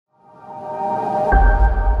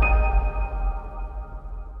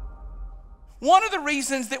one of the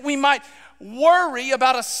reasons that we might worry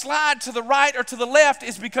about a slide to the right or to the left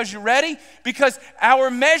is because, you ready? Because our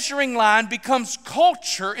measuring line becomes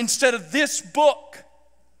culture instead of this book.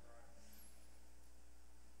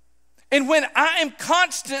 And when I am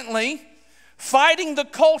constantly fighting the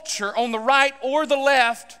culture on the right or the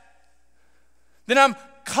left, then I'm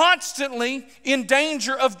constantly in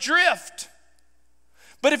danger of drift.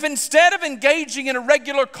 But if instead of engaging in a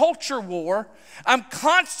regular culture war, I'm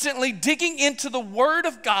constantly digging into the Word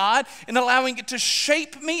of God and allowing it to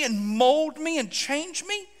shape me and mold me and change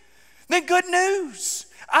me, then good news.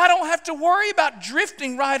 I don't have to worry about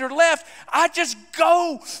drifting right or left. I just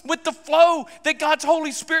go with the flow that God's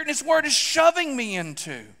Holy Spirit and His Word is shoving me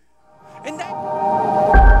into. And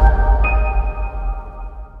that